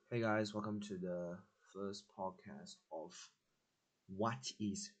Hey guys, welcome to the first podcast of What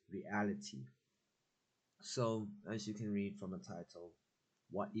is Reality? So, as you can read from the title,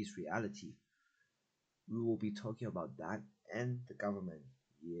 What is Reality? We will be talking about that and the government.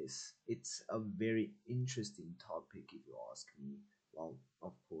 Yes, it's a very interesting topic if you ask me. Well,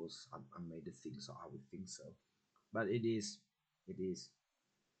 of course, I made the thing, so I would think so. But it is. It is.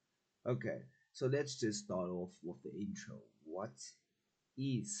 Okay, so let's just start off with the intro.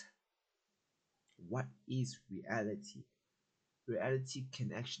 Is what is reality? Reality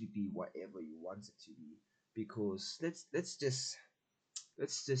can actually be whatever you want it to be, because let's just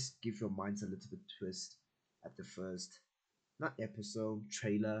give your minds a little bit twist at the first, not episode,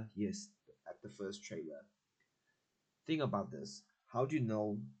 trailer. Yes, at the first trailer. Think about this. How do you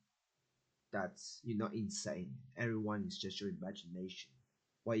know that you're not insane? Everyone is just your imagination.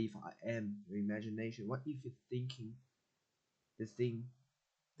 What if I am your imagination? What if you're thinking the thing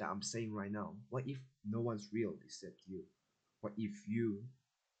that I'm saying right now? What if no one's real except you? What if you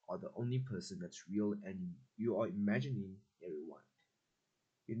are the only person that's real and you are imagining everyone?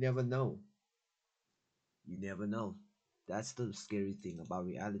 You never know. You never know. That's the scary thing about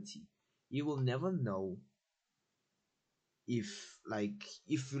reality. You will never know if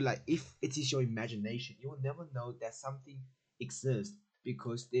it is your imagination. You will never know that something exists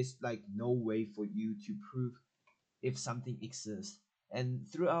because there's like no way for you to prove if something exists. And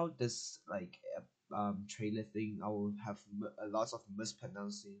throughout this trailer thing, I will have a lot of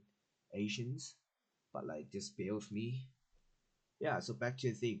mispronunciations, but like just bear with me. Yeah, so back to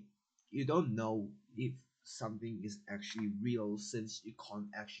the thing. You don't know if something is actually real since you can't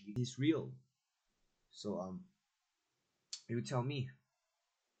actually it's real. So you tell me,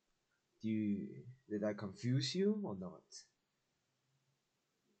 do you did I confuse you or not?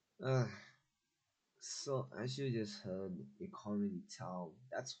 Uh so as you just heard, you can't really tell.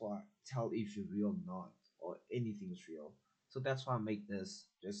 That's why tell if you're real or not, or anything's real. So that's why I make this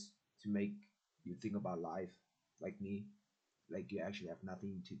just to make you think about life, like me. Like you actually have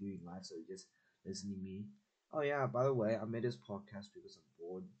nothing to do in life, so you just listen to me. Oh yeah, by the way, I made this podcast because I'm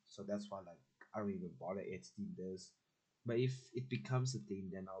bored, so that's why like I don't even bother editing this. But if it becomes a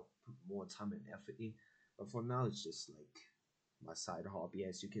thing, then I'll put more time and effort in. But for now, it's just like my side hobby,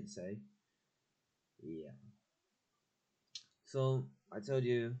 as you can say. Yeah. So I told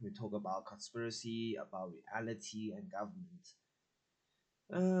you we talk about conspiracy, about reality, and government.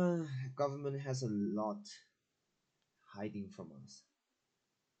 Government has a lot hiding from us.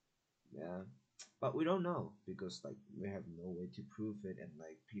 Yeah, but we don't know because like we have no way to prove it, and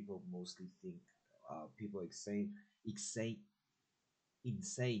like people mostly think people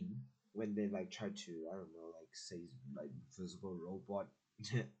insane when they like try to, I don't know, like say like visible robot.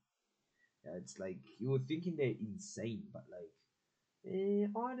 Yeah, it's like you were thinking they're insane, but like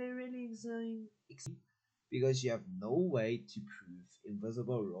are they really insane? Because you have no way to prove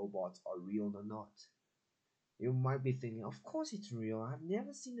invisible robots are real or not. You might be thinking, of course it's real. I've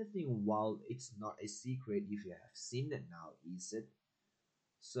never seen a thing. Well, it's not a secret if you have seen it now, is it?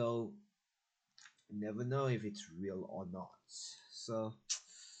 So, you never know if it's real or not. So,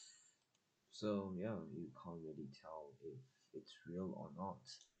 so yeah, you can't really tell if it's real or not.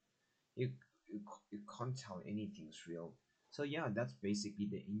 You, you can't tell anything's real. So yeah, that's basically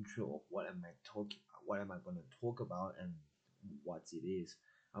the intro of what am I gonna talk about and what it is.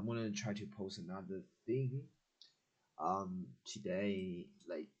 I'm gonna try to post another thing today,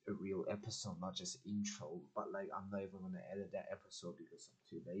 like a real episode, not just intro, but like I'm not even gonna edit that episode because I'm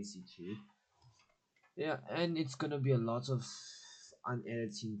too lazy to. Yeah, and it's gonna be a lot of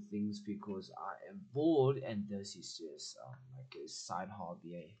unediting things because I am bored, and this is just like a side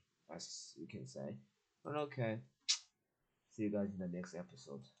hobby, as you can say. But okay, see you guys in the next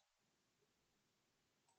episode.